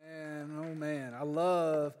I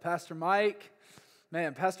love Pastor Mike.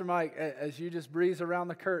 Man, Pastor Mike, as you just breeze around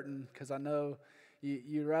the curtain, because I know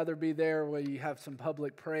you'd rather be there where you have some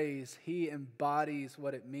public praise, he embodies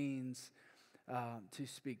what it means to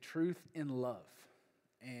speak truth in love.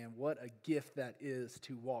 And what a gift that is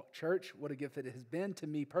to Walk Church. What a gift it has been to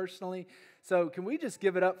me personally. So can we just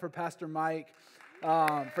give it up for Pastor Mike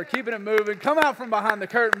for keeping it moving? Come out from behind the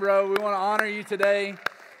curtain, bro. We want to honor you today.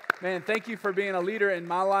 Man, thank you for being a leader in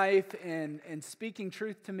my life and speaking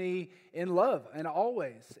truth to me in love and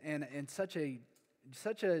always and in such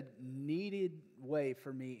a needed way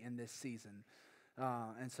for me in this season.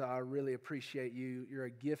 And so I really appreciate you. You're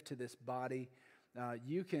a gift to this body.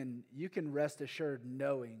 You can rest assured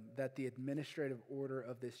knowing that the administrative order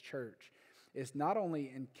of this church is not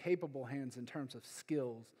only in capable hands in terms of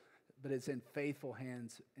skills, but it's in faithful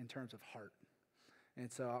hands in terms of heart. And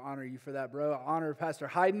so I honor you for that, bro. I honor Pastor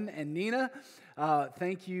Hayden and Nina.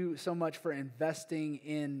 Thank you so much for investing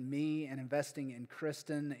in me and investing in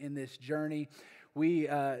Kristen in this journey. We,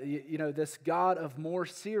 this God of More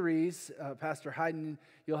series, Pastor Hayden,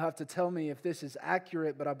 you'll have to tell me if this is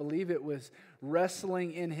accurate, but I believe it was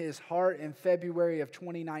wrestling in his heart in February of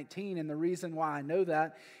 2019. And the reason why I know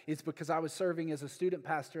that is because I was serving as a student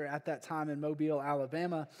pastor at that time in Mobile,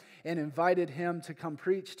 Alabama, and invited him to come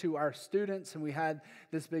preach to our students. And we had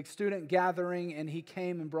this big student gathering, and he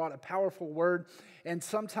came and brought a powerful word. And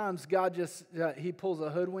sometimes God just, he pulls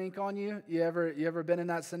a hoodwink on you. You ever been in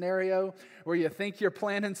that scenario where you think you're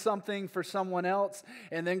planning something for someone else,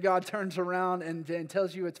 and then God turns around and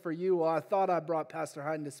tells you it's for you? Well, I thought I brought Pastor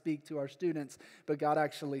Hayden to speak to our students, but God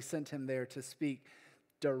actually sent him there to speak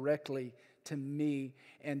directly to me,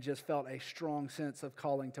 and just felt a strong sense of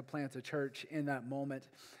calling to plant a church in that moment.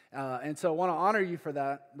 And so I want to honor you for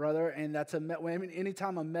that, brother. And that's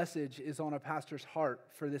anytime a message is on a pastor's heart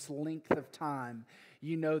for this length of time,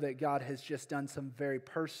 you know that God has just done some very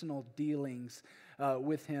personal dealings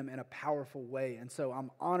with him in a powerful way. And so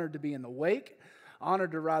I'm honored to be in the wake,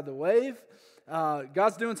 honored to ride the wave.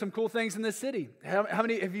 God's doing some cool things in this city. How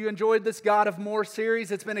many have you enjoyed this God of More series?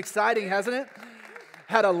 It's been exciting, hasn't it?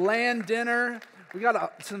 Had a land dinner. We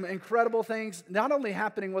got some incredible things not only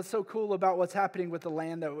happening. What's so cool about what's happening with the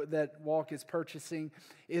land that Walk is purchasing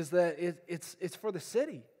is that it's for the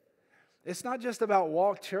city. It's not just about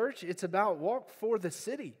Walk Church. It's about Walk for the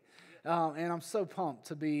city. And I'm so pumped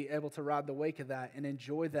to be able to ride the wake of that and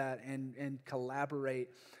enjoy that and collaborate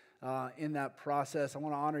in that process. I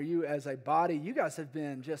want to honor you as a body. You guys have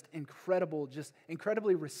been just incredible, just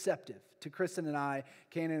incredibly receptive to Kristen and I,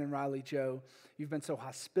 Cannon and Riley Joe. You've been so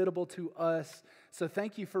hospitable to us. So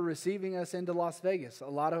thank you for receiving us into Las Vegas. A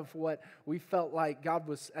lot of what we felt like God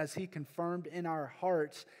was, as he confirmed in our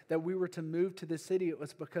hearts that we were to move to this city, it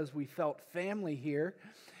was because we felt family here.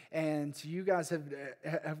 And you guys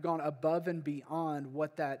have gone above and beyond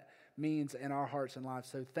what that means in our hearts and lives.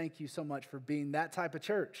 So thank you so much for being that type of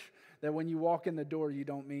church, that when you walk in the door, you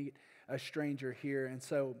don't meet a stranger here. And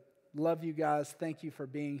so love you guys. Thank you for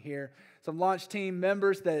being here. Some launch team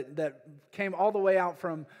members that came all the way out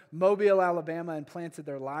from Mobile, Alabama, and planted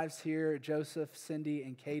their lives here. Joseph, Cindy,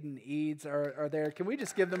 and Caden Eads are there. Can we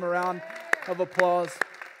just give them a round of applause?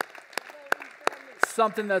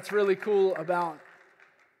 Something that's really cool about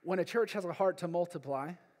when a church has a heart to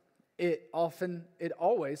multiply, it always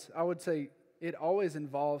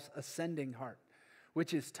involves a sending heart,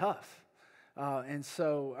 which is tough. And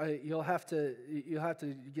so you'll have to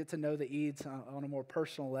get to know the Eads on a more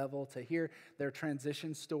personal level, to hear their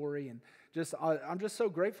transition story, and I'm just so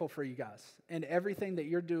grateful for you guys and everything that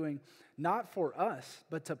you're doing, not for us,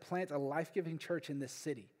 but to plant a life-giving church in this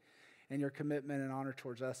city. And your commitment and honor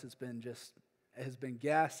towards us has been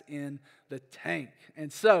gas in the tank.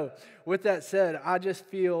 And so, with that said, I just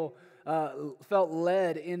felt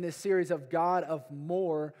led in this series of God of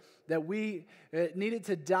More that we needed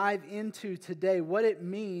to dive into today, what it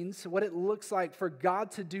means, what it looks like for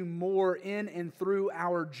God to do more in and through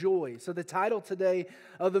our joy. So the title today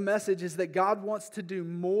of the message is that God wants to do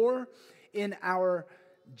more in our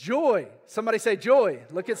joy. Somebody say joy.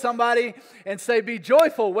 Look at somebody and say, be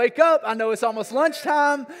joyful. Wake up. I know it's almost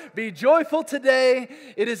lunchtime. Be joyful today.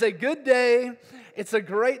 It is a good day. It's a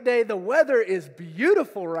great day. The weather is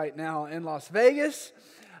beautiful right now in Las Vegas.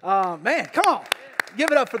 Man, come on. Give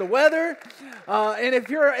it up for the weather. And if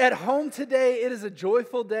you're at home today, it is a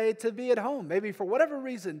joyful day to be at home. Maybe for whatever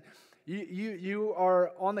reason, you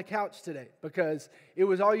are on the couch today because it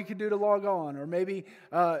was all you could do to log on. Or maybe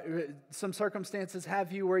some circumstances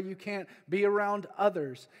have you where you can't be around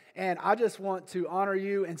others. And I just want to honor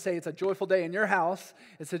you and say it's a joyful day in your house.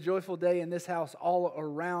 It's a joyful day in this house all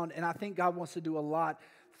around. And I think God wants to do a lot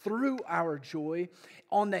through our joy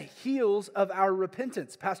on the heels of our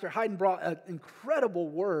repentance. Pastor Hayden brought an incredible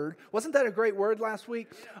word. Wasn't that a great word last week?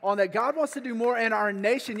 On that God wants to do more in our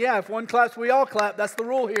nation. Yeah, if one claps, we all clap. That's the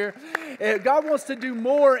rule here. God wants to do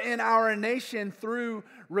more in our nation through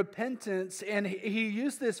repentance. And he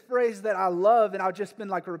used this phrase that I love, and I've just been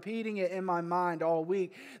like repeating it in my mind all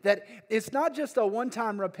week, that it's not just a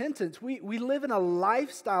one-time repentance. We live in a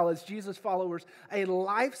lifestyle as Jesus followers, a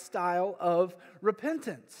lifestyle of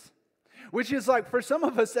repentance. Which is like, for some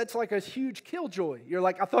of us, that's like a huge killjoy. You're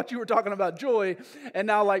like, I thought you were talking about joy, and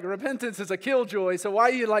now like repentance is a killjoy. So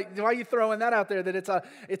why are you throwing that out there, that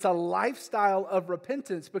it's a lifestyle of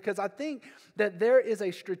repentance? Because I think that there is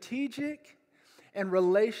a strategic and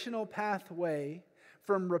relational pathway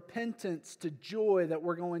from repentance to joy that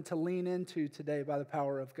we're going to lean into today by the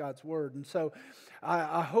power of God's word. And so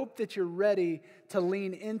I hope that you're ready to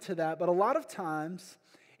lean into that. But a lot of times,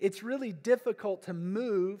 it's really difficult to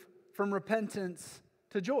move from repentance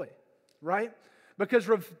to joy, right? Because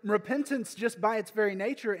repentance, just by its very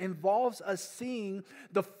nature, involves us seeing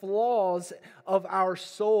the flaws of our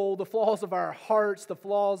soul, the flaws of our hearts, the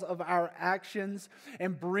flaws of our actions,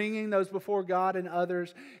 and bringing those before God and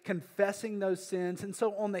others, confessing those sins. And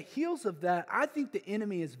so on the heels of that, I think the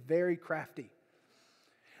enemy is very crafty.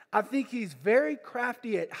 I think he's very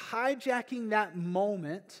crafty at hijacking that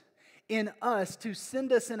moment in us to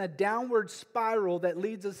send us in a downward spiral that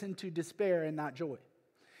leads us into despair and not joy.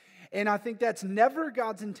 And I think that's never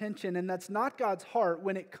God's intention, and that's not God's heart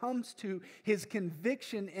when it comes to His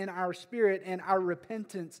conviction in our spirit and our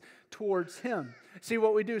repentance towards Him. See,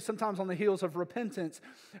 what we do sometimes on the heels of repentance,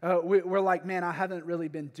 we're like, man, I haven't really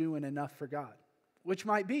been doing enough for God. Which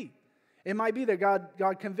might be. It might be that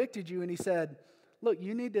God convicted you and He said, look,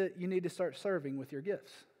 you need to start serving with your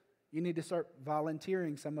gifts. You need to start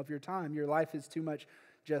volunteering some of your time. Your life is too much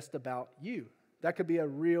just about you. That could be a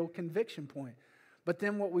real conviction point. But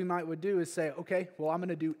then what we would do is say, okay, well, I'm going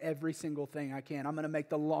to do every single thing I can. I'm going to make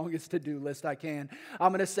the longest to-do list I can.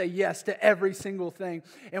 I'm going to say yes to every single thing.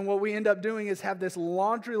 And what we end up doing is have this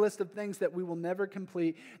laundry list of things that we will never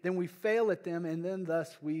complete. Then we fail at them, and then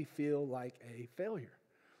thus we feel like a failure.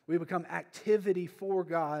 We become activity for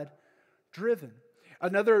God driven.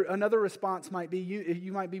 Another response might be,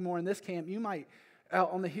 you might be more in this camp, you might,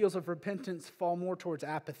 on the heels of repentance, fall more towards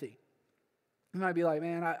apathy. You might be like,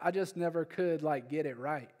 man, I just never could like get it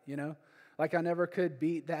right, you know? Like I never could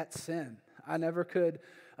beat that sin. I never could,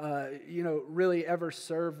 really ever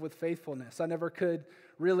serve with faithfulness. I never could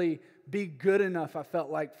really be good enough, I felt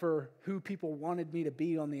like, for who people wanted me to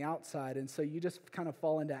be on the outside. And so you just kind of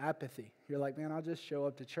fall into apathy. You're like, man, I'll just show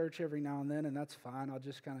up to church every now and then, and that's fine. I'll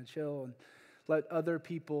just kind of chill and let other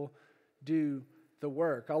people do the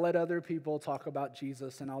work. I'll let other people talk about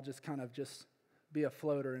Jesus, and I'll just kind of just be a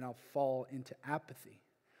floater, and I'll fall into apathy.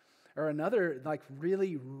 Or another like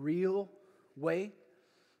really real way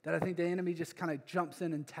that I think the enemy just kind of jumps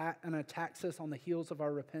in and attacks us on the heels of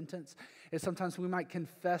our repentance is sometimes we might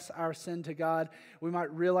confess our sin to God. We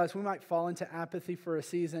might realize we might fall into apathy for a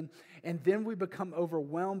season, and then we become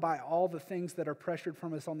overwhelmed by all the things that are pressured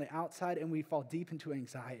from us on the outside, and we fall deep into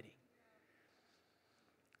anxiety.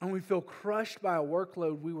 And we feel crushed by a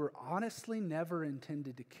workload we were honestly never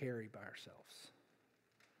intended to carry by ourselves.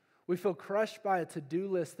 We feel crushed by a to-do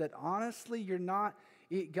list that honestly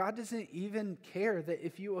God doesn't even care that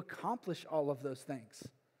if you accomplish all of those things.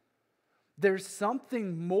 There's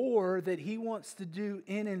something more that He wants to do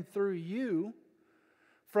in and through you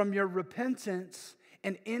from your repentance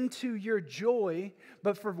and into your joy.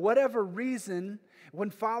 But for whatever reason, when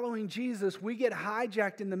following Jesus, we get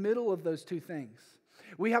hijacked in the middle of those two things.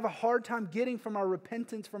 We have a hard time getting from our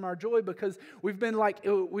repentance, from our joy, because we've been like,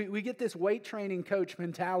 we get this weight training coach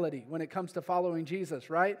mentality when it comes to following Jesus,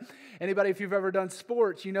 right? Anybody, if you've ever done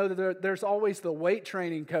sports, you know that there's always the weight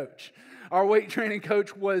training coach. Our weight training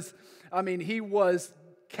coach he was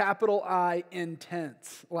capital I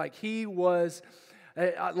intense. Like he was...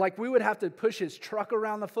 Like we would have to push his truck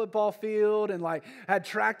around the football field and like had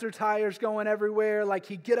tractor tires going everywhere. Like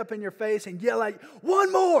he'd get up in your face and yell like, one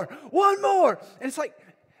more. And it's like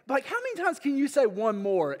how many times can you say one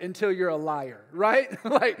more until you're a liar, right?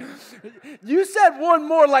 Like you said one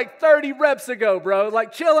more like 30 reps ago, bro.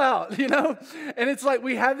 Like chill out, you know? And it's like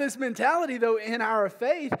we have this mentality though in our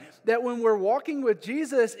faith that when we're walking with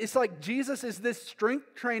Jesus, it's like Jesus is this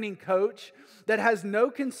strength training coach that has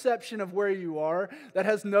no conception of where you are, that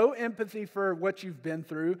has no empathy for what you've been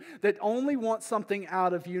through, that only wants something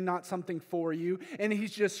out of you, not something for you, and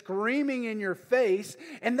He's just screaming in your face,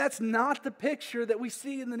 and that's not the picture that we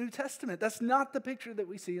see in the New Testament. That's not the picture that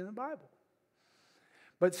we see in the Bible.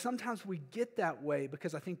 But sometimes we get that way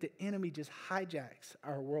because I think the enemy just hijacks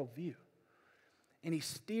our worldview. And he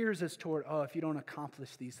steers us toward, oh, if you don't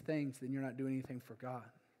accomplish these things, then you're not doing anything for God.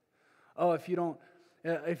 Oh, if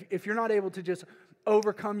you're not able to just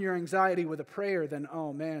overcome your anxiety with a prayer, then,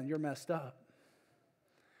 oh man, you're messed up.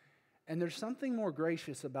 And there's something more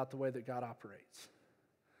gracious about the way that God operates.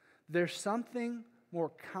 There's something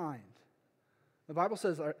more kind. The Bible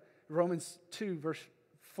says, Romans 2, verse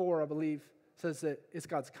 4, I believe, says that it's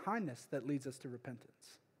God's kindness that leads us to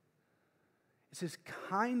repentance. It's His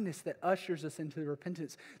kindness that ushers us into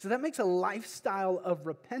repentance. So that makes a lifestyle of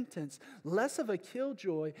repentance less of a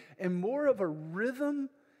killjoy and more of a rhythm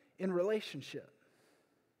in relationship.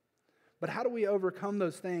 But how do we overcome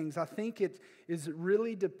those things? I think it is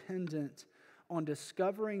really dependent on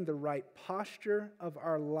discovering the right posture of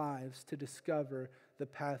our lives to discover the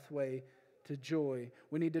pathway to joy.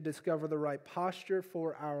 We need to discover the right posture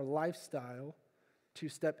for our lifestyle to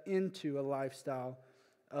step into a lifestyle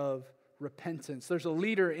of repentance. There's a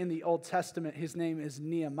leader in the Old Testament. His name is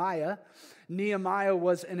Nehemiah. Nehemiah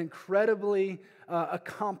was an incredibly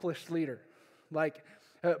accomplished leader. Mike,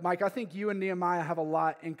 I think you and Nehemiah have a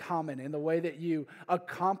lot in common in the way that you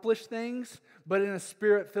accomplish things, but in a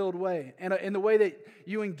spirit-filled way. And in the way that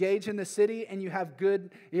you engage in the city and you have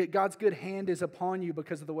God's good hand is upon you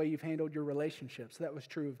because of the way you've handled your relationships. That was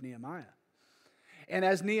true of Nehemiah. And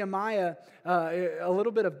as Nehemiah, a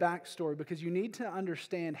little bit of backstory, because you need to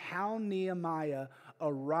understand how Nehemiah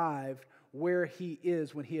arrived where he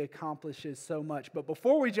is when he accomplishes so much. But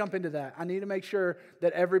before we jump into that, I need to make sure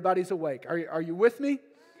that everybody's awake. Are you with me?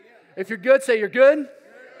 If you're good, say you're good.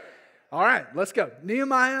 All right, let's go.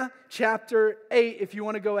 Nehemiah chapter 8, if you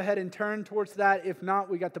want to go ahead and turn towards that. If not,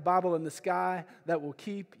 we got the Bible in the sky that will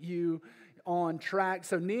keep you on track.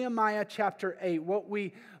 So Nehemiah chapter 8, what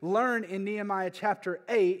we learn in Nehemiah chapter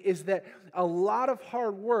 8 is that a lot of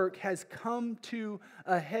hard work has come to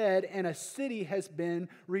a head and a city has been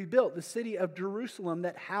rebuilt, the city of Jerusalem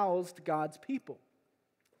that housed God's people.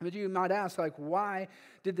 But you might ask, why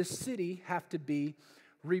did the city have to be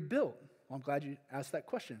rebuilt? Well, I'm glad you asked that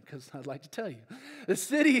question because I'd like to tell you. The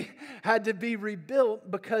city had to be rebuilt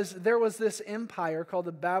because there was this empire called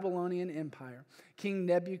the Babylonian Empire. King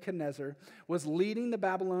Nebuchadnezzar was leading the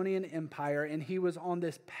Babylonian Empire, and he was on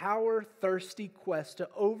this power-thirsty quest to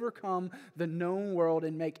overcome the known world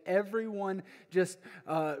and make everyone just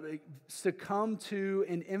succumb to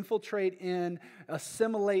and infiltrate in,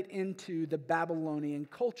 assimilate into the Babylonian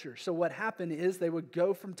culture. So what happened is they would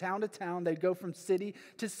go from town to town, they'd go from city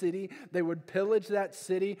to city, they would pillage that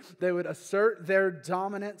city, they would assert their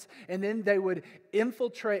dominance, and then they would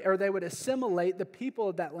infiltrate, or they would assimilate the people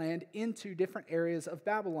of that land into different areas of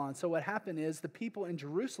Babylon. So what happened is the people in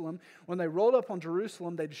Jerusalem, when they rolled up on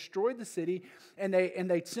Jerusalem, they destroyed the city, and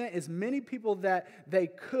they sent as many people that they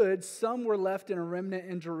could. Some were left in a remnant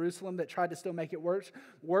in Jerusalem that tried to still make it work,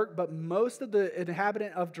 but most of the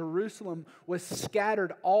inhabitant of Jerusalem was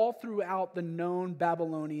scattered all throughout the known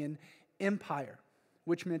Babylonian Empire,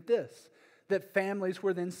 which meant this, that families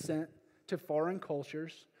were then sent to foreign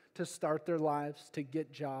cultures to start their lives, to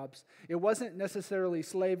get jobs. It wasn't necessarily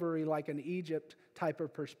slavery like an Egypt type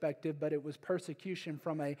of perspective, but it was persecution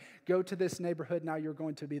from a go to this neighborhood, now you're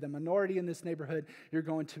going to be the minority in this neighborhood, you're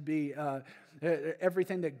going to be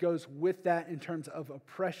everything that goes with that in terms of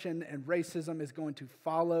oppression and racism is going to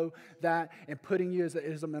follow that and putting you as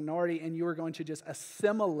a minority, and you are going to just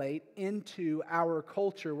assimilate into our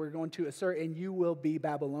culture. We're going to assert, and you will be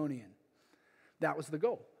Babylonian. That was the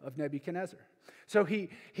goal of Nebuchadnezzar. So he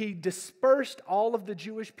dispersed all of the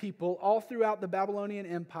Jewish people all throughout the Babylonian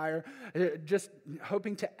Empire, just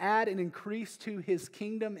hoping to add and increase to his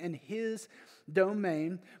kingdom and his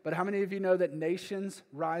domain. But how many of you know that nations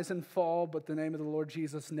rise and fall, but the name of the Lord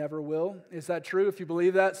Jesus never will? Is that true? If you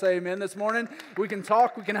believe that, say amen this morning. We can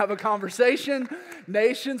talk, we can have a conversation.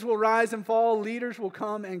 Nations will rise and fall, leaders will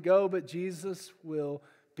come and go, but Jesus will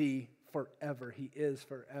be forever. He is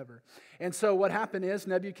forever. And so what happened is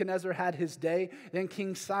Nebuchadnezzar had his day. Then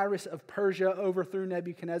King Cyrus of Persia overthrew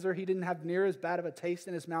Nebuchadnezzar. He didn't have near as bad of a taste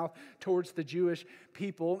in his mouth towards the Jewish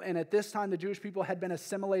people. And at this time, the Jewish people had been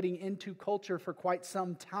assimilating into culture for quite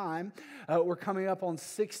some time. We're coming up on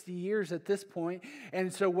 60 years at this point.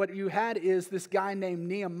 And so what you had is this guy named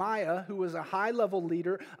Nehemiah, who was a high-level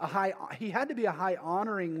leader. He had to be a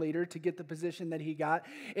high-honoring leader to get the position that he got.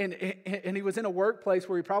 And he was in a workplace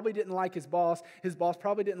where he probably didn't like his boss. His boss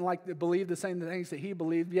probably didn't believe the same things that he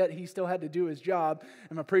believed, yet he still had to do his job.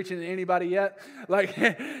 Am I preaching to anybody yet?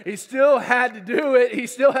 He still had to do it. He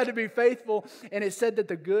still had to be faithful. And it said that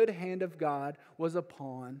the good hand of God was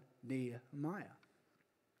upon Nehemiah.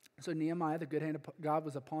 So Nehemiah, the good hand of God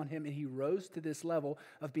was upon him, and he rose to this level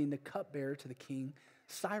of being the cupbearer to the king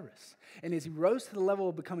Cyrus. And as he rose to the level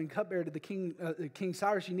of becoming cupbearer to the King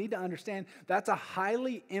Cyrus, you need to understand that's a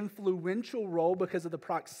highly influential role because of the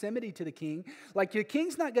proximity to the king. Like, your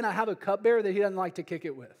king's not going to have a cupbearer that he doesn't like to kick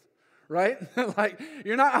it with, right? Like,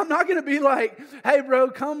 I'm not going to be like, hey, bro,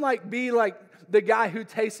 come like be like the guy who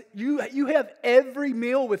tastes, you have every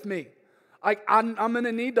meal with me. Like, I'm going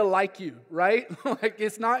to need to like you, right? Like,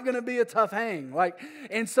 it's not going to be a tough hang. Like,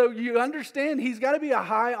 and so you understand he's got to be a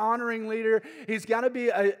high honoring leader. He's got to be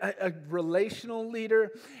a relational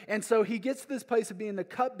leader. And so he gets to this place of being the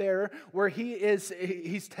cupbearer where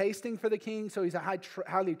he's tasting for the king. So he's a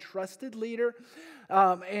highly trusted leader.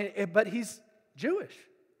 But he's Jewish.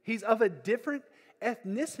 He's of a different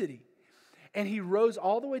ethnicity. And he rose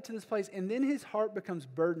all the way to this place. And then his heart becomes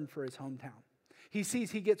burdened for his hometown. He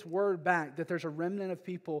gets word back that there's a remnant of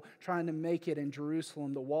people trying to make it in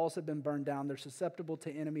Jerusalem. The walls have been burned down. They're susceptible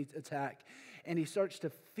to enemy attack. And he starts to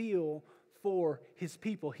feel for his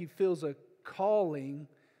people. He feels a calling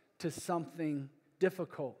to something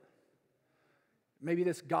difficult. Maybe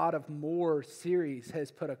this God of More series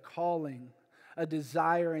has put a calling, a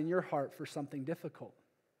desire in your heart for something difficult.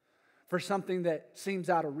 For something that seems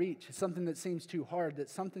out of reach, something that seems too hard,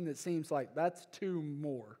 something that seems like that's too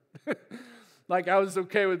more. Like, I was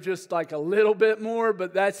okay with just like a little bit more,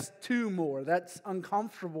 but that's too more. That's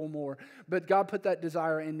uncomfortable more. But God put that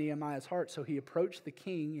desire in Nehemiah's heart. So he approached the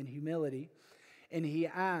king in humility, and he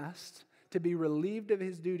asked to be relieved of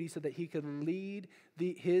his duty so that he could lead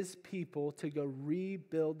his people to go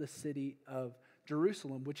rebuild the city of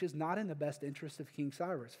Jerusalem, which is not in the best interest of King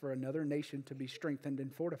Cyrus, for another nation to be strengthened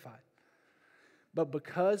and fortified. But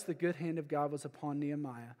because the good hand of God was upon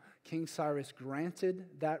Nehemiah, King Cyrus granted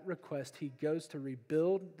that request. He goes to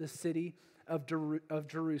rebuild the city of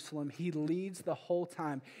Jerusalem. He leads the whole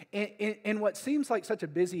time. In what seems like such a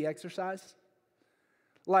busy exercise,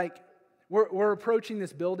 like we're approaching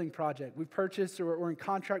this building project. We've purchased, or we're in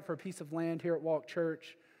contract for a piece of land here at Walk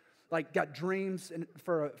Church, like got dreams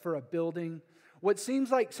for a building. What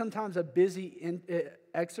seems like sometimes a busy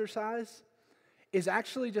exercise is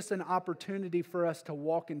actually just an opportunity for us to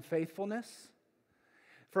walk in faithfulness,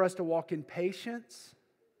 for us to walk in patience,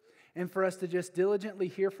 and for us to just diligently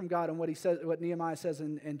hear from God. And what Nehemiah says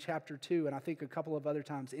in chapter 2, and I think a couple of other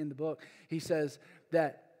times in the book, he says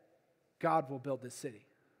that God will build this city.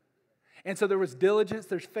 And so there was diligence,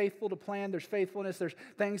 there's faithful to plan, there's faithfulness, there's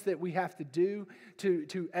things that we have to do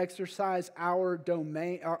to exercise our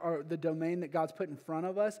domain, or the domain that God's put in front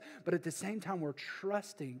of us. But at the same time, we're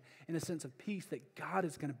trusting in a sense of peace that God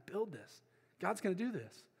is going to build this. God's going to do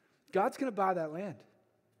this. God's going to buy that land.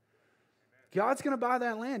 God's going to buy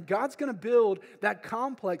that land. God's going to build that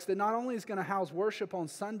complex that not only is going to house worship on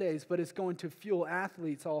Sundays, but it's going to fuel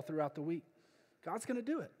athletes all throughout the week. God's going to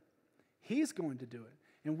do it. He's going to do it.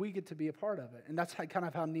 And we get to be a part of it. And that's kind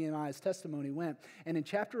of how Nehemiah's testimony went. And in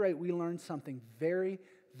chapter 8, we learned something very,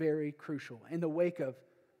 very crucial. In the wake of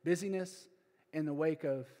busyness, in the wake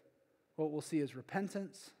of what we'll see as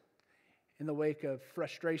repentance, in the wake of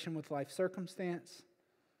frustration with life circumstance,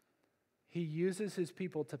 he uses his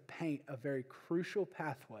people to paint a very crucial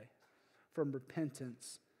pathway from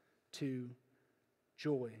repentance to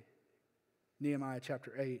joy. Nehemiah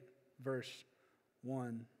chapter 8, verse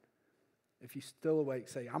 1. If you're still awake,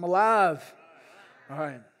 say, I'm alive. All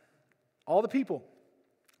right. All the people,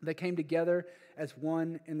 they came together as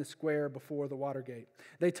one in the square before the water gate.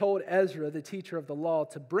 They told Ezra, the teacher of the law,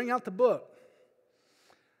 to bring out the book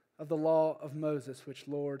of the law of Moses, which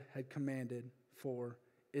Lord had commanded for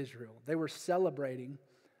Israel. They were celebrating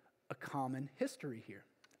a common history here.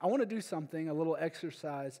 I want to do something, a little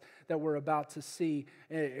exercise that we're about to see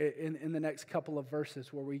in the next couple of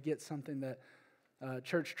verses, where we get something that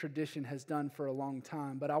church tradition has done for a long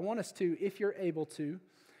time. But I want us to, if you're able to,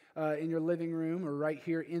 in your living room or right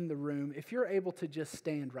here in the room, if you're able to just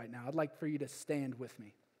stand right now, I'd like for you to stand with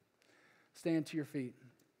me. Stand to your feet.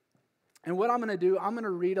 And what I'm going to do, I'm going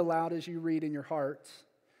to read aloud as you read in your hearts,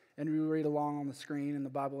 and you read along on the screen in the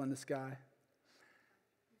Bible in the sky.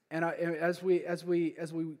 And as we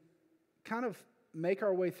kind of make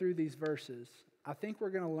our way through these verses, I think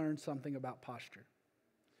we're going to learn something about posture.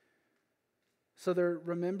 So they're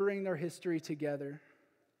remembering their history together.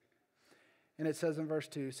 And it says in verse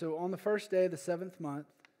 2, so on the first day of the 7th month,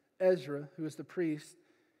 Ezra, who was the priest,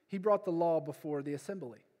 he brought the law before the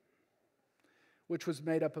assembly, which was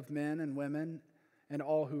made up of men and women and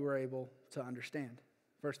all who were able to understand.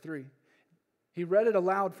 Verse 3, he read it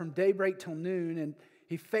aloud from daybreak till noon, and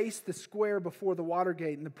he faced the square before the water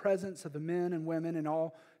gate in the presence of the men and women and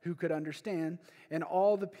all who could understand. And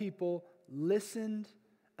all the people listened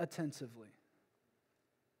attentively.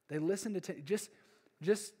 They listened attentively.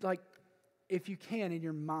 Just like, if you can, in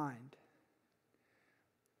your mind,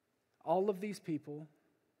 all of these people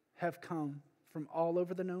have come from all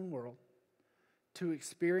over the known world to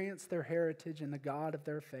experience their heritage and the God of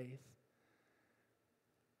their faith.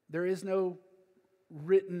 There is no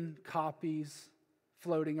written copies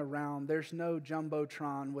floating around. There's no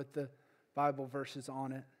jumbotron with the Bible verses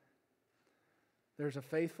on it. There's a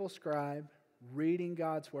faithful scribe reading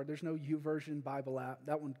God's word. There's no YouVersion Bible app.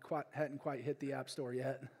 That one hadn't quite hit the App Store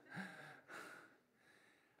yet.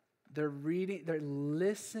 They're reading, they're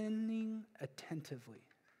listening attentively.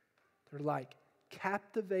 They're like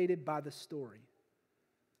captivated by the story.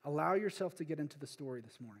 Allow yourself to get into the story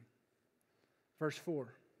this morning. Verse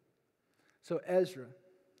 4. So Ezra,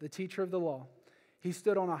 the teacher of the law, he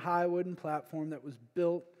stood on a high wooden platform that was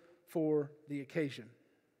built for the occasion.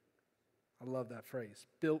 I love that phrase,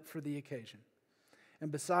 built for the occasion.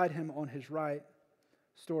 And beside him on his right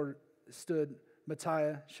stood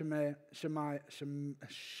Matthiah, Shema,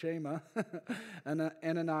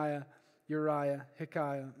 Ananiah, Uriah,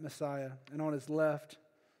 Hilkiah, Messiah. And on his left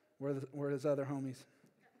were his other homies.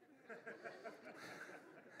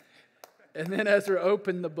 And then Ezra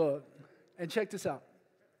opened the book. And check this out.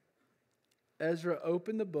 Ezra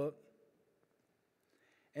opened the book,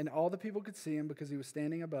 and all the people could see him because he was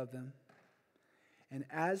standing above them. And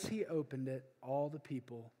as he opened it, all the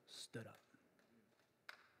people stood up.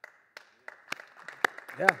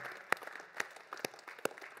 Yeah.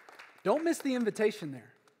 Don't miss the invitation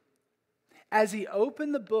there. As he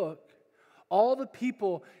opened the book, all the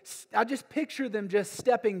people, I just picture them just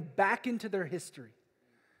stepping back into their history,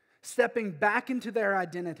 stepping back into their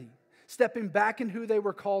identity, stepping back in who they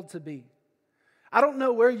were called to be. I don't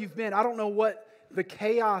know where you've been. I don't know what the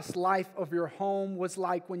chaos life of your home was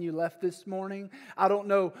like when you left this morning. I don't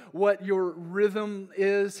know what your rhythm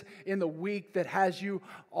is in the week that has you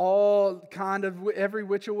all kind of every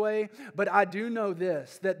which way. But I do know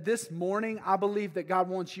this, that this morning I believe that God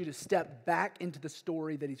wants you to step back into the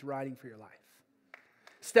story that He's writing for your life.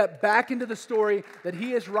 Step back into the story that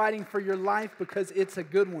He is writing for your life because it's a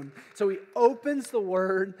good one. So He opens the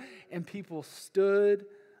Word and people stood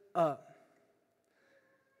up.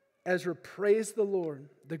 Ezra praised the Lord,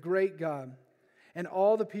 the great God, and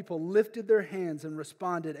all the people lifted their hands and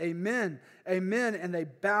responded, Amen, Amen, and they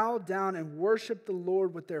bowed down and worshiped the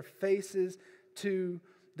Lord with their faces to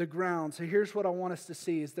the ground. So here's what I want us to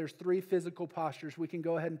see is there's 3 physical postures. We can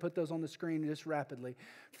go ahead and put those on the screen just rapidly.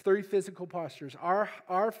 3 physical postures.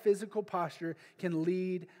 Our physical posture can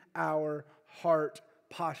lead our heart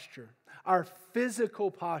posture. Our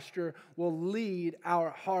physical posture will lead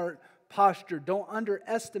our heart posture. Don't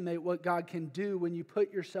underestimate what God can do when you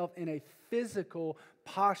put yourself in a physical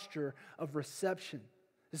posture of reception.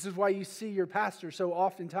 This is why you see your pastor so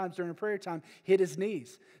oftentimes during prayer time hit his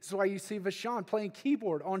knees. This is why you see Vashon playing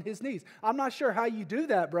keyboard on his knees. I'm not sure how you do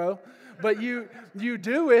that, bro, but you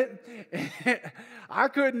do it. I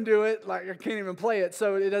couldn't do it. Like I can't even play it,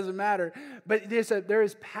 so it doesn't matter. But there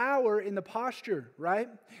is power in the posture, right?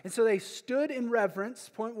 And so they stood in reverence.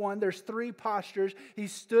 Point 1, there's 3 postures. He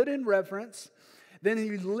stood in reverence. Then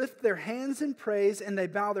he lift their hands in praise, and they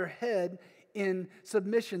bow their head in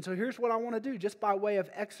submission. So here's what I want to do just by way of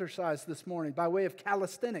exercise this morning, by way of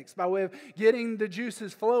calisthenics, by way of getting the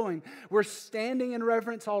juices flowing. We're standing in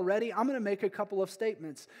reverence already. I'm going to make a couple of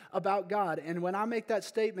statements about God. And when I make that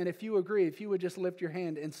statement, if you agree, if you would just lift your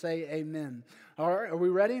hand and say amen. All right, are we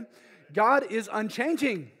ready? God is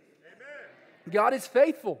unchanging. Amen. God is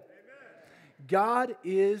faithful. Amen. God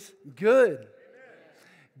is good. Amen.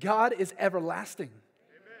 God is everlasting.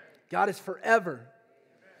 Amen. God is forever.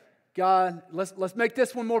 God, let's make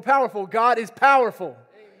this one more powerful. God is powerful.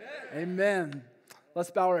 Amen. Amen.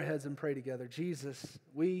 Let's bow our heads and pray together. Jesus,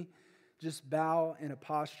 we just bow in a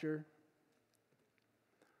posture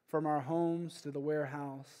from our homes to the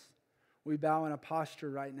warehouse. We bow in a posture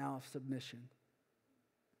right now of submission.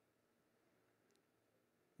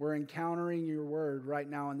 We're encountering your word right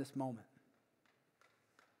now in this moment.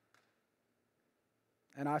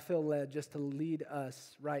 And I feel led just to lead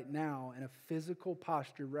us right now in a physical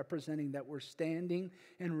posture representing that we're standing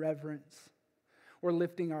in reverence. We're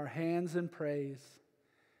lifting our hands in praise.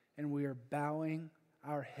 And we are bowing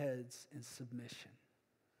our heads in submission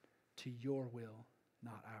to your will,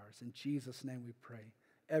 not ours. In Jesus' name we pray.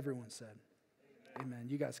 Everyone said, Amen.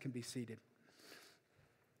 You guys can be seated.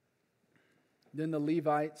 Then the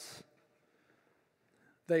Levites,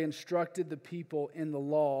 they instructed the people in the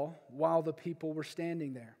law while the people were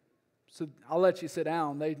standing there. So I'll let you sit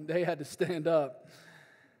down. They had to stand up.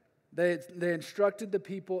 They instructed the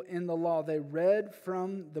people in the law. They read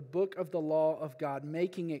from the book of the law of God,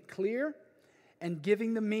 making it clear and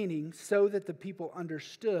giving the meaning so that the people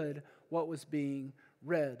understood what was being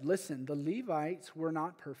read. Listen, the Levites were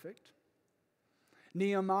not perfect.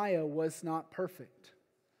 Nehemiah was not perfect.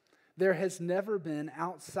 There has never been,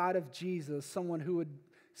 outside of Jesus, someone who would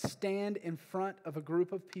stand in front of a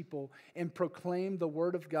group of people and proclaim the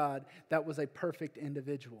word of God that was a perfect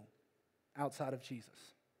individual outside of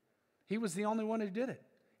Jesus. He was the only one who did it.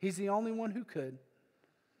 He's the only one who could.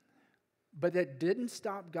 But that didn't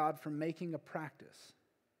stop God from making a practice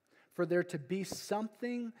for there to be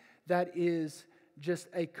something that is just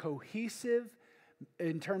a cohesive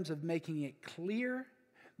in terms of making it clear,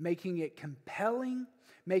 making it compelling,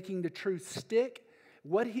 making the truth stick.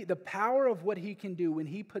 The power of what he can do when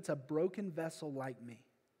he puts a broken vessel like me,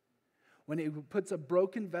 when he puts a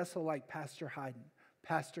broken vessel like Pastor Hayden,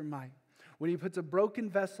 Pastor Mike, when he puts a broken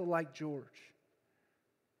vessel like George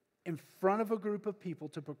in front of a group of people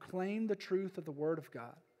to proclaim the truth of the Word of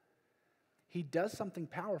God, he does something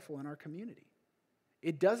powerful in our community.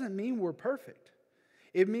 It doesn't mean we're perfect.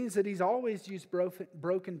 It means that he's always used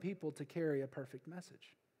broken people to carry a perfect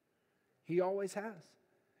message. He always has.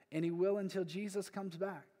 And he will until Jesus comes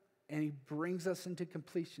back and he brings us into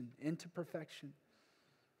completion, into perfection.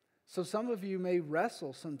 So some of you may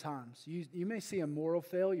wrestle sometimes. You may see a moral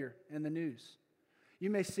failure in the news.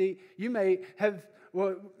 Maybe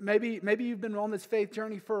you've been on this faith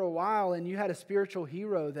journey for a while and you had a spiritual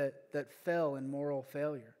hero that fell in moral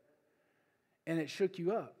failure. And it shook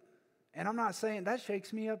you up. And I'm not saying that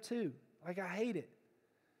shakes me up too. Like, I hate it.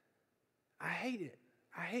 I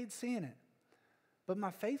hate seeing it. But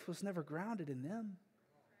my faith was never grounded in them.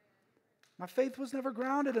 My faith was never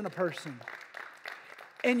grounded in a person.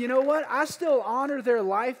 And you know what? I still honor their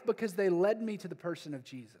life because they led me to the person of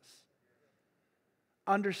Jesus.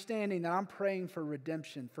 Understanding that I'm praying for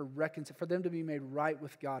redemption, for them to be made right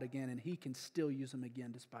with God again, and he can still use them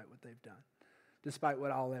again despite what they've done, despite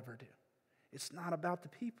what I'll ever do. It's not about the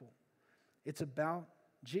people. It's about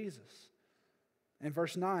Jesus. In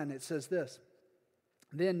verse 9, it says this.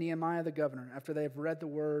 Then Nehemiah the governor, after they have read the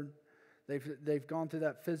word, they've gone through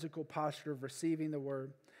that physical posture of receiving the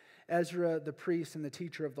word. Ezra the priest and the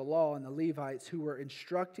teacher of the law and the Levites who were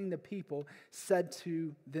instructing the people said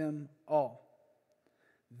to them all,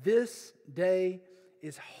 "This day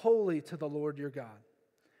is holy to the Lord your God.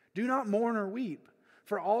 Do not mourn or weep."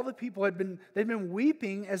 For all the people they've been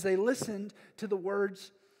weeping as they listened to the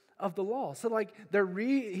words of the law. So like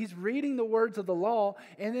he's reading the words of the law,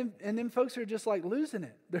 and then folks are just like losing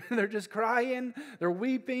it. They're just crying, they're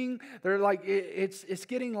weeping, they're like it's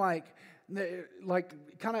getting like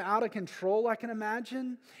kind of out of control, I can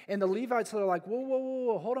imagine. And the Levites are like,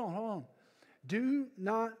 whoa, hold on. Do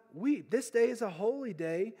not weep. This day is a holy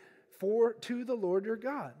day to the Lord your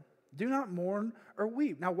God. Do not mourn or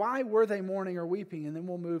weep. Now, why were they mourning or weeping? And then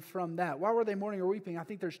we'll move from that. Why were they mourning or weeping? I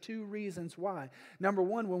think there's two reasons why. Number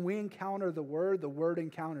one, when we encounter the Word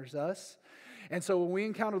encounters us. And so when we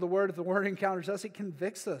encounter the Word encounters us, it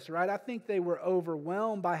convicts us, right? I think they were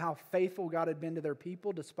overwhelmed by how faithful God had been to their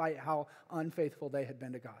people despite how unfaithful they had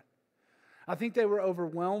been to God. I think they were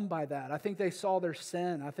overwhelmed by that. I think they saw their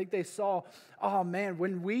sin. I think they saw, oh man,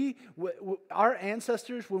 our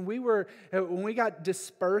ancestors, when we got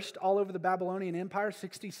dispersed all over the Babylonian Empire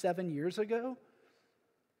 67 years ago,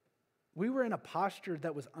 we were in a posture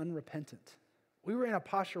that was unrepentant. We were in a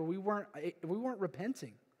posture we weren't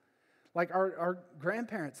repenting. Like our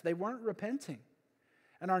grandparents, they weren't repenting.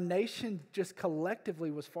 And our nation just collectively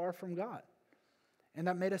was far from God. And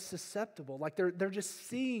that made us susceptible. Like they're just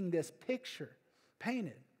seeing this picture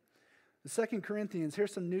painted. The 2 Corinthians,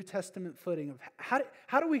 here's some New Testament footing of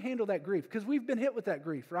how do we handle that grief? Because we've been hit with that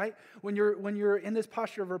grief, right? When you're in this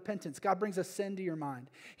posture of repentance, God brings a sin to your mind.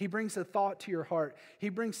 He brings a thought to your heart. He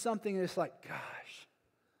brings something that's like, gosh,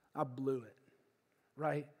 I blew it,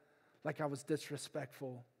 right? Like I was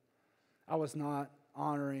disrespectful. I was not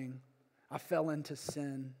honoring. I fell into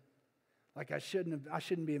sin. Like I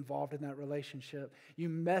shouldn't be involved in that relationship. You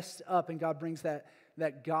messed up, and God brings that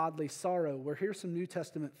godly sorrow. Where here's some New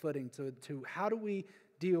Testament footing to how do we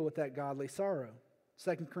deal with that godly sorrow?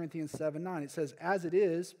 2 Corinthians 7:9, it says, as it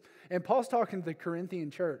is, and Paul's talking to the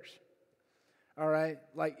Corinthian church. All right?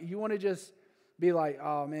 Like you want to just be like,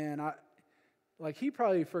 oh man, he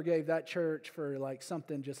probably forgave that church for like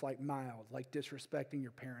something just like mild, like disrespecting your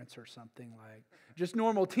parents or something, like just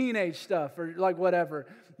normal teenage stuff or like whatever.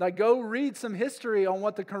 Like go read some history on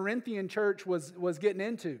what the Corinthian church was getting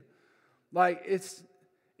into. Like it's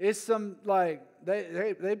some like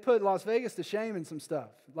they put Las Vegas to shame in some stuff.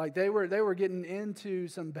 Like they were getting into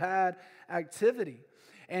some bad activity.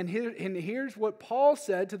 And here's what Paul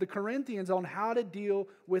said to the Corinthians on how to deal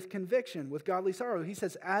with conviction, with godly sorrow. He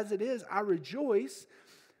says, as it is, I rejoice,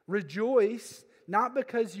 not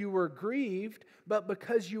because you were grieved, but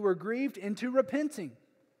because you were grieved into repenting.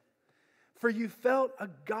 For you felt a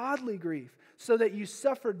godly grief, so that you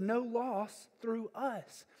suffered no loss through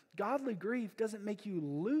us. Godly grief doesn't make you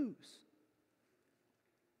lose.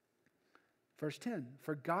 Verse 10,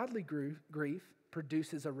 for godly grief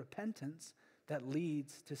produces a repentance that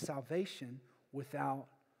leads to salvation without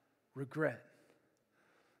regret.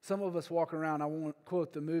 Some of us walk around, I won't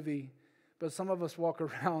quote the movie, but some of us walk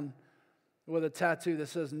around with a tattoo that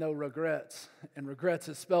says no regrets, and regrets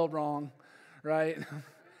is spelled wrong, right?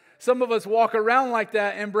 Some of us walk around like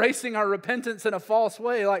that, embracing our repentance in a false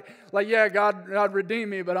way, like yeah, God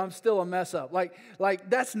redeemed me, but I'm still a mess up. Like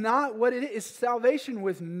that's not what it is. It's salvation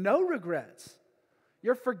with no regrets.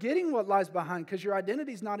 You're forgetting what lies behind because your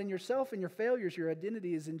identity is not in yourself and your failures. Your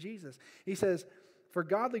identity is in Jesus. He says, for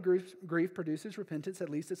godly grief produces repentance that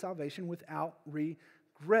leads to salvation without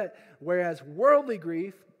regret, whereas worldly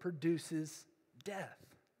grief produces death.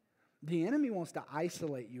 The enemy wants to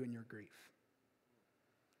isolate you in your grief.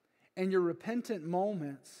 In your repentant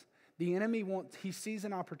moments, the enemy he sees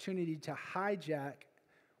an opportunity to hijack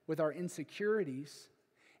with our insecurities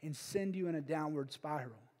and send you in a downward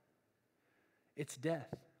spiral. It's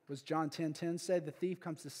death. Was John 10:10 said, the thief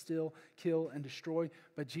comes to steal, kill, and destroy,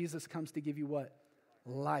 but Jesus comes to give you what?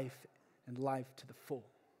 Life, and life to the full.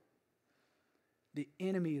 The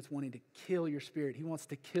enemy is wanting to kill your spirit. He wants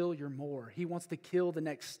to kill your more. He wants to kill the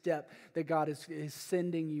next step that God is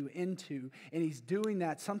sending you into. And he's doing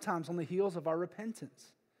that sometimes on the heels of our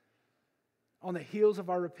repentance. On the heels of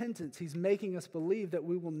our repentance, he's making us believe that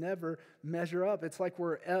we will never measure up. It's like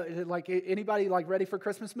anybody ready for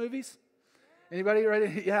Christmas movies? Anybody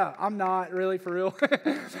ready? Yeah, I'm not really, for real.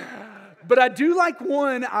 But I do like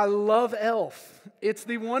one. I love Elf. It's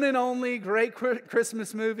the one and only great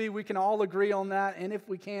Christmas movie. We can all agree on that. And if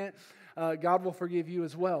we can't, God will forgive you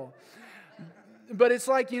as well. But it's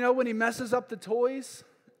like, when he messes up the toys,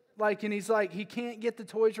 and he's like, he can't get the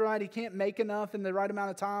toys right. He can't make enough in the right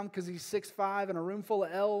amount of time because he's 6'5" in a room full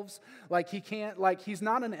of elves. He's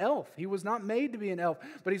not an elf. He was not made to be an elf.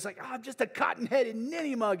 But he's like, I'm just a cotton-headed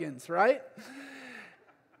ninny-muggins, right?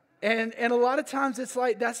 And a lot of times it's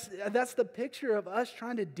like that's the picture of us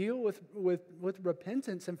trying to deal with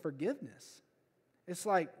repentance and forgiveness. It's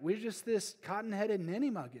like we're just this cotton-headed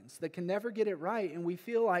ninny-muggins that can never get it right, and we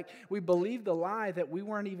feel like we believe the lie that we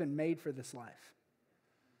weren't even made for this life.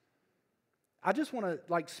 I just want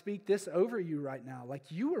to speak this over you right now.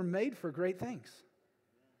 You were made for great things.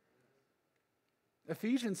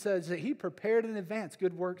 Ephesians says that he prepared in advance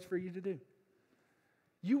good works for you to do.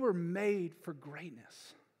 You were made for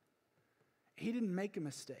greatness. He didn't make a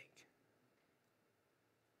mistake.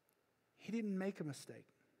 He didn't make a mistake.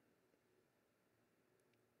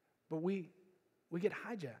 But we get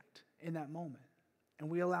hijacked in that moment. And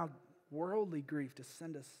we allow worldly grief to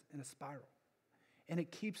send us in a spiral. And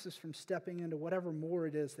it keeps us from stepping into whatever more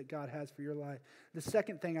it is that God has for your life. The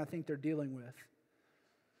second thing I think they're dealing with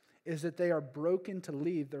is that they are broken to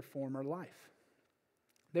leave their former life.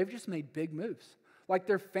 They've just made big moves.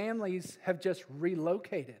 Their families have just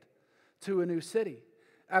relocated to a new city.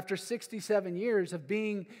 After 67 years of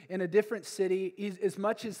being in a different city, as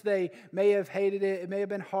much as they may have hated it, it may have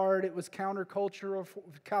been hard, it was countercultural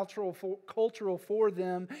for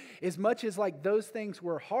them, as much as those things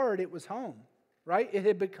were hard, it was home. Right? It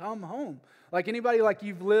had become home. Anybody,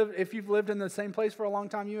 if you've lived in the same place for a long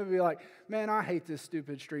time, you would be like, man, I hate this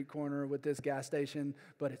stupid street corner with this gas station,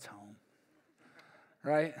 but it's home.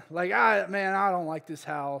 Right? I don't like this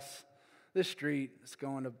house. This street is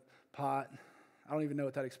going to pot. I don't even know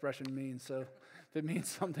what that expression means, so if it means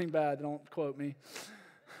something bad, don't quote me.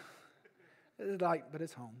 But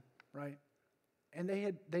it's home, right? And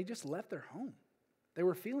they just left their home. They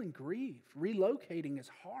were feeling grieved. Relocating is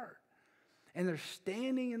hard. And they're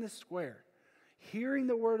standing in the square, hearing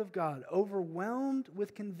the word of God, overwhelmed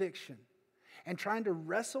with conviction, and trying to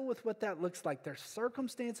wrestle with what that looks like. Their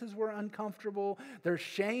circumstances were uncomfortable. Their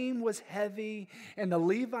shame was heavy. And the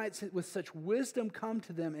Levites, with such wisdom, come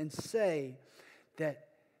to them and say that,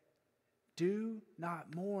 do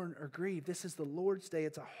not mourn or grieve. This is the Lord's day.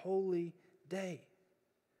 It's a holy day.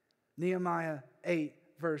 Nehemiah 8,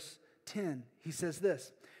 verse 10, he says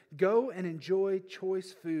this, go and enjoy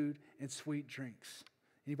choice food and sweet drinks.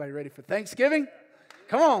 Anybody ready for Thanksgiving?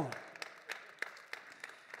 Come on.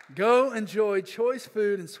 Go enjoy choice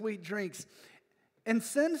food and sweet drinks, and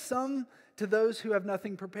send some to those who have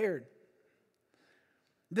nothing prepared.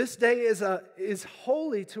 This day is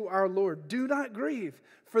holy to our Lord. Do not grieve,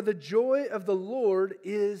 for the joy of the Lord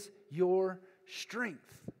is your strength.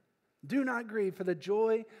 Do not grieve, for the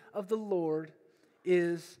joy of the Lord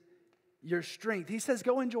is your strength. He says,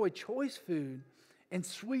 go enjoy choice food and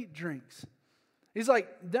sweet drinks. He's like,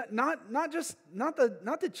 not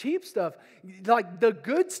the cheap stuff, like the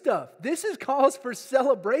good stuff. This is cause for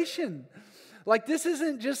celebration. Like, this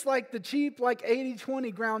isn't just like the cheap, like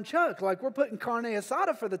 80-20 ground chuck. Like, we're putting carne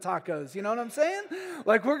asada for the tacos. You know what I'm saying?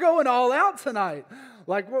 Like, we're going all out tonight.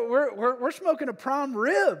 Like, we're smoking a prime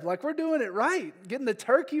rib. Like, we're doing it right. Getting the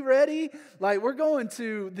turkey ready. Like, we're going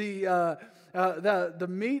to the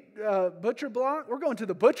meat butcher block. We're going to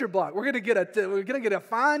the butcher block. We're gonna get a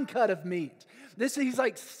fine cut of meat. He's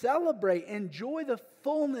like, celebrate, enjoy the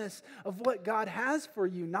fullness of what God has for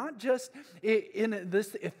you, not just in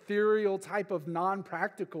this ethereal type of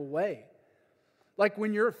non-practical way. Like,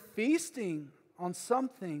 when you're feasting on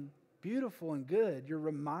something beautiful and good, you're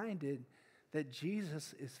reminded that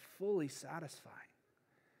Jesus is fully satisfying,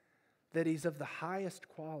 that He's of the highest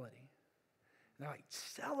quality. And they're like,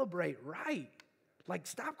 celebrate right. Like,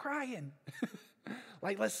 stop crying.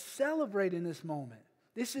 Like, let's celebrate in this moment.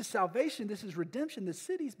 This is salvation. This is redemption. The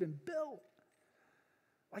city's been built.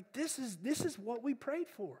 Like, this is what we prayed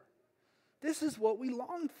for. This is what we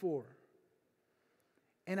longed for.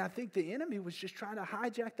 And I think the enemy was just trying to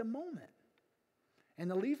hijack the moment.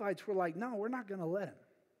 And the Levites were like, no, we're not going to let him.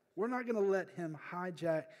 We're not going to let him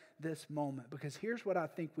hijack this moment. Because here's what I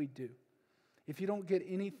think we do. If you don't get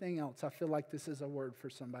anything else, I feel like this is a word for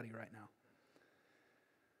somebody right now.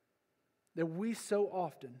 That we so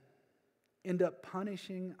often end up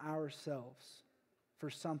punishing ourselves for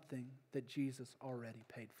something that Jesus already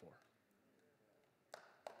paid for.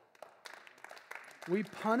 We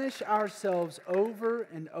punish ourselves over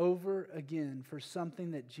and over again for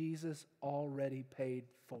something that Jesus already paid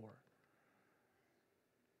for.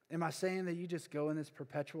 Am I saying that you just go in this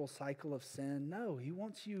perpetual cycle of sin? No, He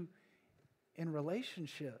wants you in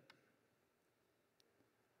relationship.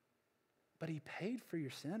 But He paid for your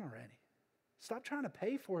sin already. Stop trying to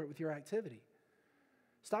pay for it with your activity.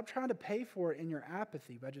 Stop trying to pay for it in your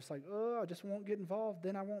apathy by just like, oh, I just won't get involved,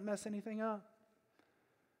 then I won't mess anything up.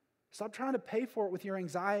 Stop trying to pay for it with your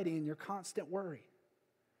anxiety and your constant worry.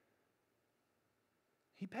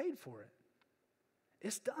 He paid for it.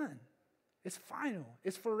 It's done. It's final.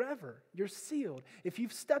 It's forever. You're sealed. If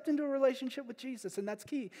you've stepped into a relationship with Jesus, and that's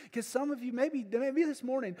key, because some of you, maybe this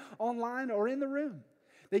morning, online or in the room,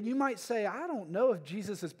 that you might say, I don't know if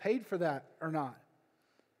Jesus has paid for that or not.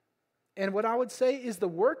 And what I would say is the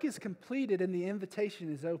work is completed and the invitation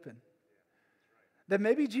is open. That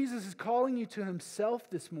maybe Jesus is calling you to Himself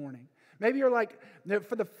this morning. Maybe you're like,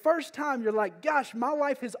 for the first time, you're like, gosh, my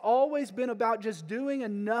life has always been about just doing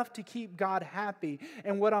enough to keep God happy.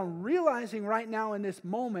 And what I'm realizing right now in this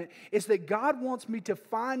moment is that God wants me to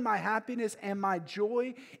find my happiness and my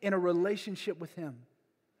joy in a relationship with Him.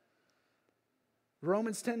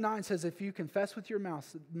 Romans 10:9 says, if you confess with your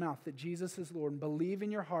mouth that Jesus is Lord and believe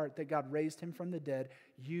in your heart that God raised Him from the dead,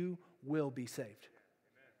 you will be saved.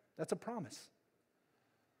 Amen. That's a promise.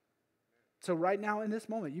 So right now in this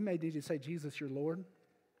moment, you may need to say, Jesus, you're Lord.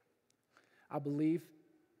 I believe,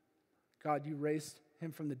 God, you raised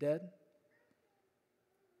Him from the dead.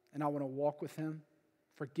 And I want to walk with Him.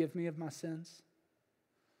 Forgive me of my sins.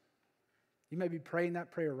 You may be praying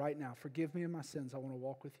that prayer right now. Forgive me of my sins. I want to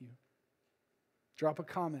walk with you. Drop a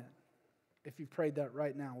comment if you prayed that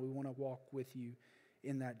right now. We want to walk with you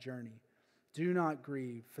in that journey. Do not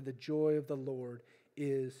grieve, for the joy of the Lord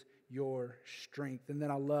is your strength. And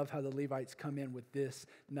then I love how the Levites come in with this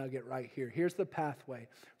nugget right here. Here's the pathway.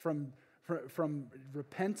 From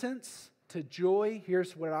repentance to joy,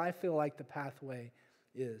 here's what I feel like the pathway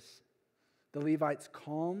is. The Levites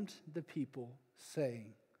calmed the people,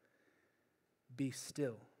 saying, be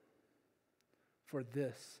still, for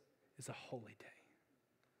this is a holy day.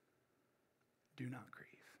 Do not grieve.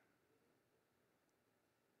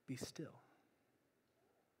 Be still,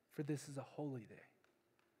 for this is a holy day.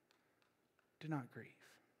 Do not grieve.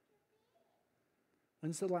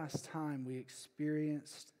 When's the last time we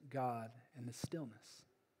experienced God in the stillness?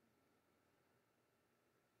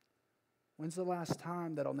 When's the last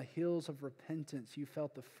time that on the heels of repentance you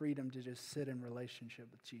felt the freedom to just sit in relationship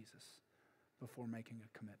with Jesus before making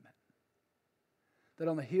a commitment? That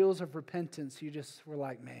on the heels of repentance you just were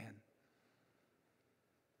like, man,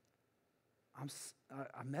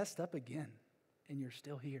 I messed up again, and you're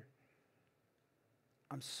still here.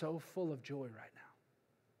 I'm so full of joy right now.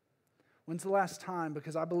 When's the last time?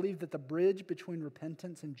 Because I believe that the bridge between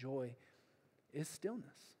repentance and joy is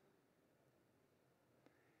stillness.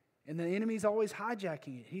 And the enemy's always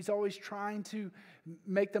hijacking it. He's always trying to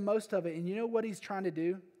make the most of it. And you know what he's trying to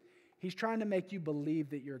do? He's trying to make you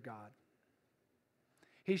believe that you're God.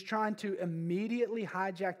 He's trying to immediately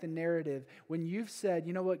hijack the narrative when you've said,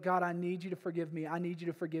 you know what, God, I need you to forgive me. I need you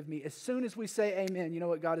to forgive me. As soon as we say amen, you know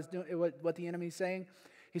what God is doing, what the enemy's saying?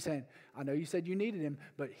 He's saying, I know you said you needed him,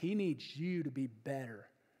 but he needs you to be better.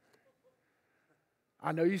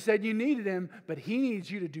 I know you said you needed him, but he needs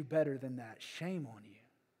you to do better than that. Shame on you.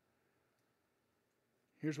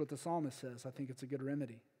 Here's what the psalmist says. I think it's a good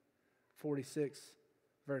remedy. 46,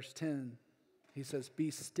 verse 10. He says,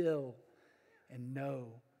 be still and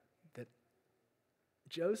know that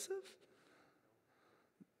Joseph,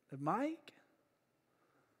 that Mike,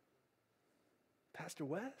 Pastor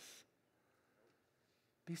Wes,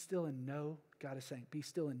 be still and know, God is saying, be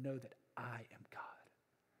still and know that I am God.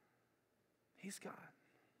 He's God.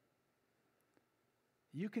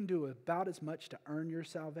 You can do about as much to earn your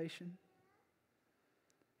salvation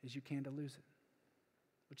as you can to lose it,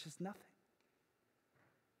 which is nothing.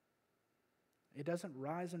 It doesn't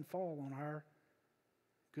rise and fall on our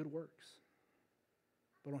good works,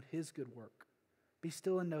 but on his good work. Be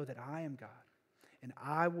still and know that I am God, and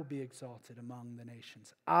I will be exalted among the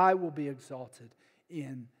nations. I will be exalted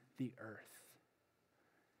in the earth.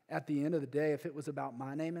 At the end of the day, if it was about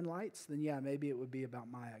my name and lights, then yeah, maybe it would be about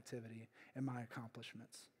my activity and my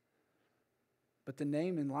accomplishments. But the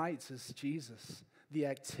name and lights is Jesus. The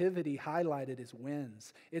activity highlighted is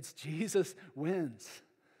wins. It's Jesus wins.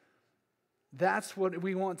 That's what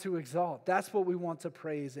we want to exalt. That's what we want to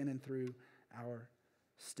praise in and through our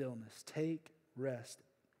stillness. Take rest,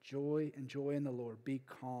 joy, and joy in the Lord. Be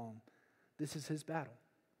calm. This is his battle.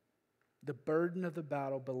 The burden of the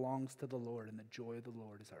battle belongs to the Lord, and the joy of the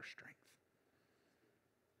Lord is our strength.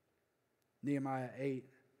 Nehemiah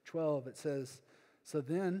 8:12, it says, so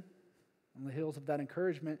then, on the heels of that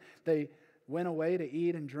encouragement, they went away to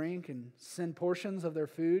eat and drink and send portions of their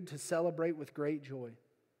food to celebrate with great joy,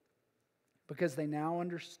 because they now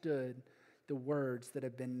understood the words that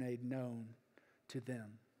had been made known to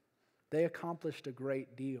them. They accomplished a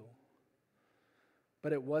great deal,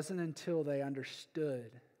 but it wasn't until they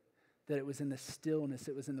understood that it was in the stillness,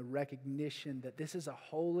 it was in the recognition that this is a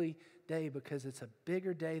holy day because it's a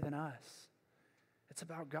bigger day than us. It's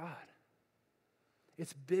about God.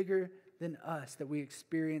 It's bigger than us that we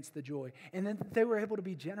experience the joy. And then they were able to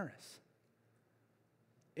be generous.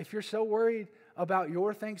 If you're so worried about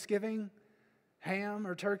your Thanksgiving ham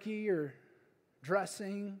or turkey or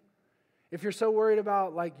dressing, if you're so worried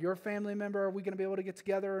about like your family member, are we going to be able to get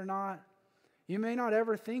together or not? You may not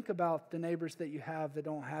ever think about the neighbors that you have that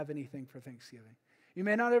don't have anything for Thanksgiving. You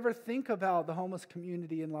may not ever think about the homeless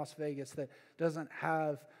community in Las Vegas that doesn't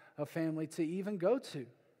have a family to even go to.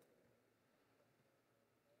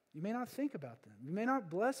 You may not think about them. You may not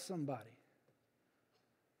bless somebody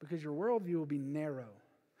because your worldview will be narrow.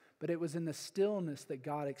 But it was in the stillness that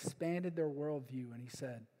God expanded their worldview, and he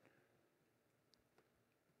said,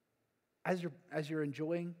 as you're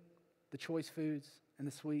enjoying the choice foods and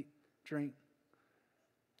the sweet drink,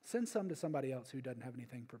 send some to somebody else who doesn't have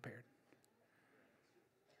anything prepared.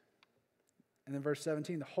 And then verse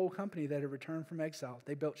 17, the whole company that had returned from exile,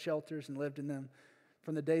 they built shelters and lived in them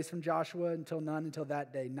from the days from Joshua until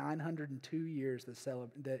that day. 902 years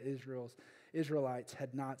the Israelites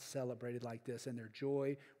had not celebrated like this, and their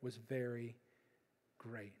joy was very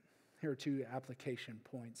great. Here are two application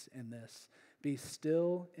points in this. Be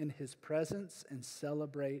still in his presence and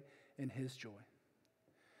celebrate in his joy.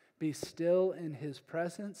 Be still in his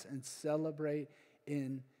presence and celebrate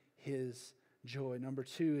in his joy. Number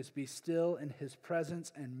two is be still in his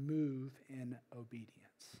presence and move in obedience.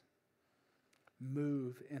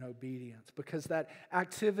 Move in obedience, because that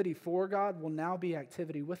activity for God will now be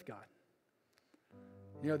activity with God.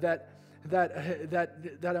 You know,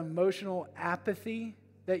 that emotional apathy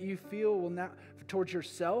that you feel will now towards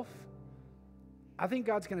yourself, I think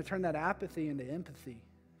God's going to turn that apathy into empathy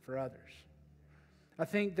for others. I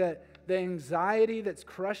think that the anxiety that's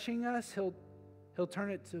crushing us, he'll turn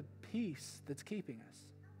it to peace that's keeping us.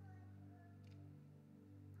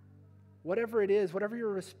 Whatever it is, whatever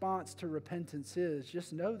your response to repentance is,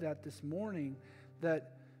 just know that this morning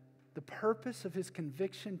that the purpose of his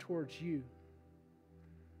conviction towards you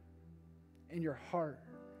in your heart,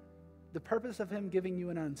 the purpose of him giving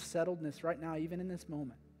you an unsettledness right now, even in this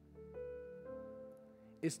moment,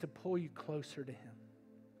 is to pull you closer to him.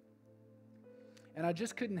 And I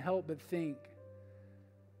just couldn't help but think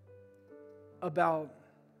about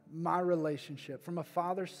my relationship, from a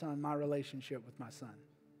father-son, my relationship with my son.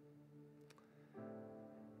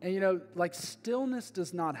 And you know, like stillness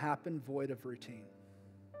does not happen void of routine.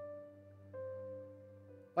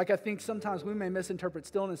 Like, I think sometimes we may misinterpret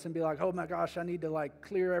stillness and be like, oh my gosh, I need to like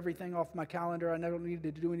clear everything off my calendar. I never need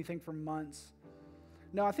to do anything for months.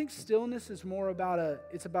 No, I think stillness is more about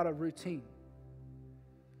it's about a routine.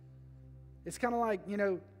 It's kind of like,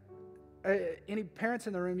 any parents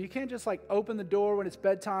in the room, you can't just like open the door when it's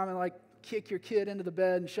bedtime and like kick your kid into the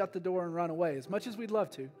bed and shut the door and run away, as much as we'd love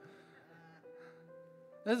to. It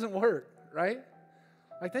doesn't work, right?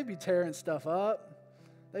 Like, they'd be tearing stuff up.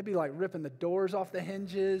 They'd be like ripping the doors off the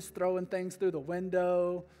hinges, throwing things through the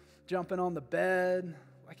window, jumping on the bed.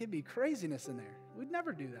 Like, it'd be craziness in there. We'd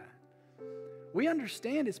never do that. We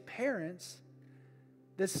understand as parents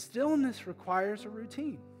that stillness requires a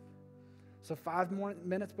routine. So 5 more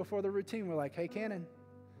minutes before the routine, we're like, hey, Cannon,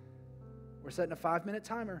 we're setting a 5-minute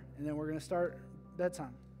timer, and then we're going to start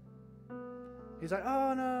bedtime. He's like,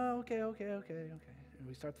 oh, no, okay. And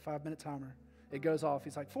we start the 5-minute timer. It goes off.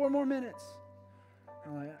 He's like, 4 more minutes.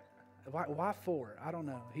 I'm like, why 4? I don't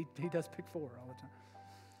know. He does pick 4 all the time.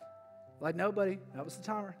 Like, no, buddy, that was the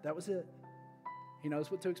timer. That was it. He knows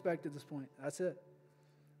what to expect at this point. That's it.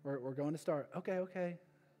 We're going to start. Okay.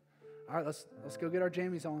 All right, let's go get our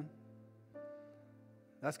jammies on.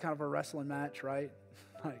 That's kind of a wrestling match, right?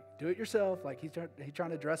 Like, do it yourself. Like, he's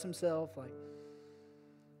trying to dress himself. Like,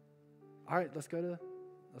 all right, let's go to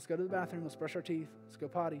the bathroom. Let's brush our teeth. Let's go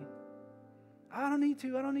potty. I don't need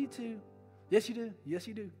to. Yes, you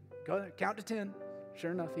do. Go there, count to 10.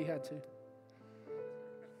 Sure enough, he had to.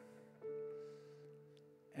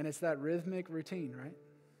 And it's that rhythmic routine, right?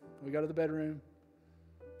 We go to the bedroom,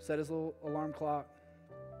 set his little alarm clock.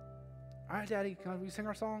 All right, Daddy, can we sing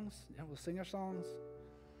our songs? Yeah, we'll sing our songs.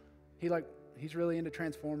 He's really into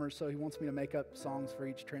Transformers, so he wants me to make up songs for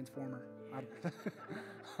each Transformer.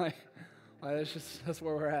 That's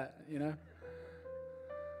where we're at,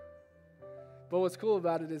 But what's cool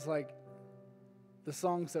about it is like the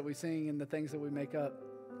songs that we sing and the things that we make up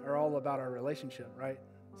are all about our relationship, right?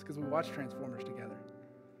 It's because we watch Transformers together.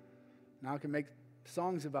 Now I can make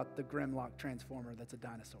songs about the Grimlock Transformer that's a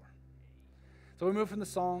dinosaur. So we move from the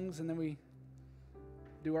songs and then we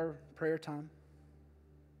do our prayer time.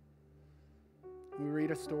 We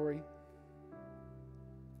read a story.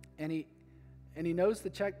 And he knows the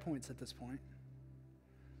checkpoints at this point.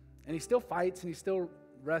 And he still fights and he still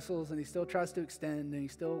wrestles and he still tries to extend and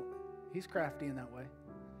he's crafty in that way.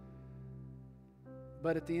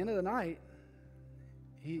 But at the end of the night,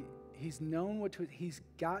 he's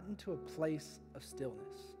gotten to a place of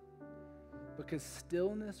stillness. Because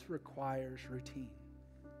stillness requires routine.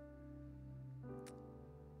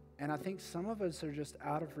 And I think some of us are just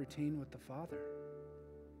out of routine with the Father.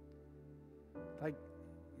 Like,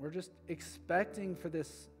 we're just expecting for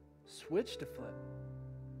this switch to flip.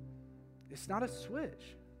 It's not a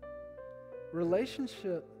switch.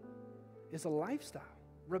 Relationship is a lifestyle.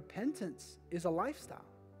 Repentance is a lifestyle.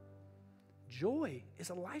 Joy is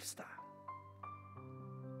a lifestyle.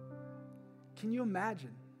 Can you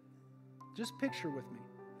imagine? Just picture with me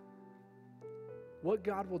what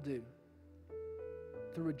God will do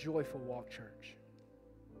through a joyful walk church.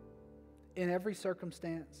 In every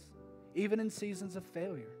circumstance, even in seasons of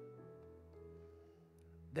failure,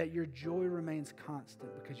 that your joy remains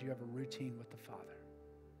constant because you have a routine with the Father.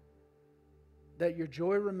 That your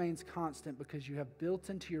joy remains constant because you have built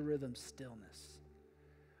into your rhythm stillness.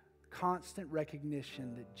 Constant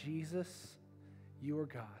recognition that Jesus, you are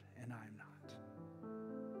God and I am not.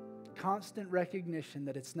 Constant recognition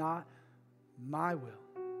that it's not my will,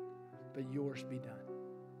 but yours be done.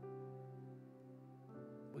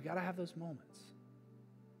 We got to have those moments.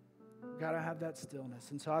 We got to have that stillness.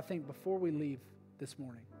 And so I think before we leave this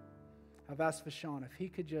morning, I've asked Vashon if he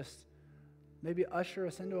could just maybe usher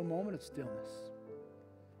us into a moment of stillness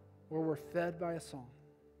where we're fed by a song.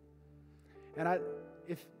 And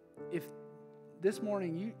if this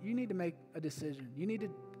morning you need to make a decision, you need to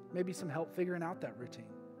maybe some help figuring out that routine.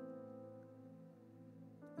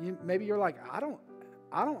 Maybe you're like, I don't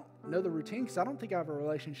know the routine because I don't think I have a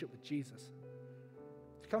relationship with Jesus.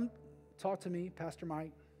 Come talk to me, Pastor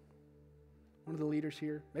Mike, one of the leaders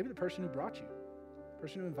here, maybe the person who brought you, the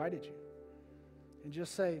person who invited you, and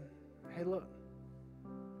just say, hey, look,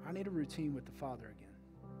 I need a routine with the Father again.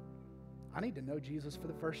 I need to know Jesus for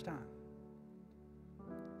the first time.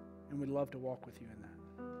 And we'd love to walk with you in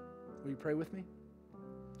that. Will you pray with me?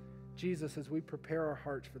 Jesus, as we prepare our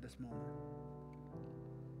hearts for this moment,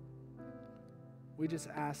 we just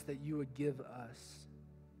ask that you would give us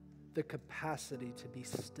the capacity to be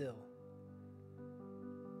still.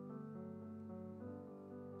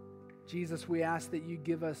 Jesus, we ask that you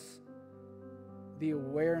give us the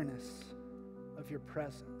awareness of your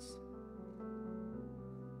presence.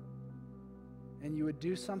 And you would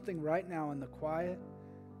do something right now in the quiet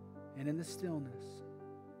and in the stillness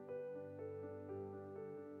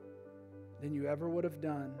than you ever would have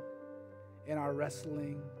done in our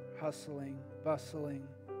wrestling, hustling, bustling.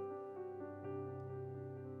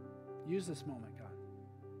 Use this moment, God.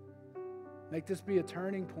 Make this be a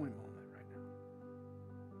turning point moment right now.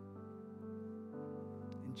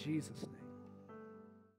 In Jesus' name.